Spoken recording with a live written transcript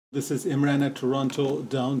This is Imran at Toronto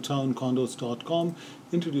downtowncondos.com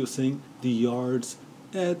introducing the yards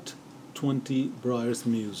at 20 Briars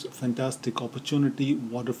Mews. Fantastic opportunity,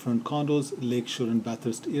 waterfront condos, Lakeshore and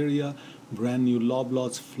Bathurst area, brand new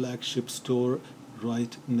Loblaws flagship store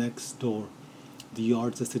right next door. The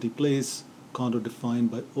yards a city place, condo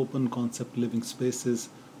defined by open concept living spaces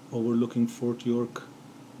overlooking Fort York,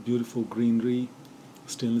 beautiful greenery,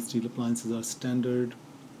 stainless steel appliances are standard.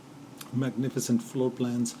 Magnificent floor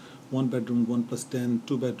plans, 1 bedroom 1 plus 10,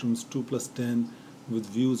 2 bedrooms 2 plus 10 with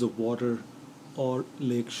views of water or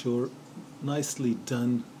lakeshore. Nicely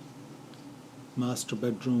done. Master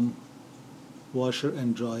bedroom, washer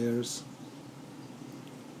and dryers,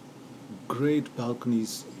 great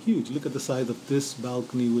balconies, huge. Look at the size of this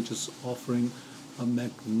balcony, which is offering a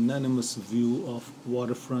magnanimous view of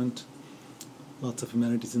waterfront. Lots of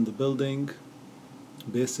amenities in the building.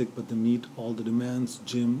 Basic, but they meet all the demands.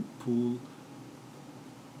 Gym, pool,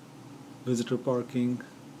 visitor parking,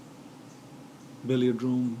 billiard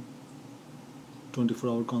room,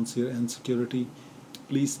 24-hour concierge and security.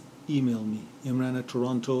 Please email me, Imran at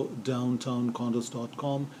Toronto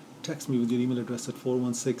downtowncondos.com. Text me with your email address at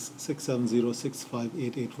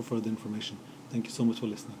 416-670-6588 for further information. Thank you so much for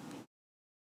listening.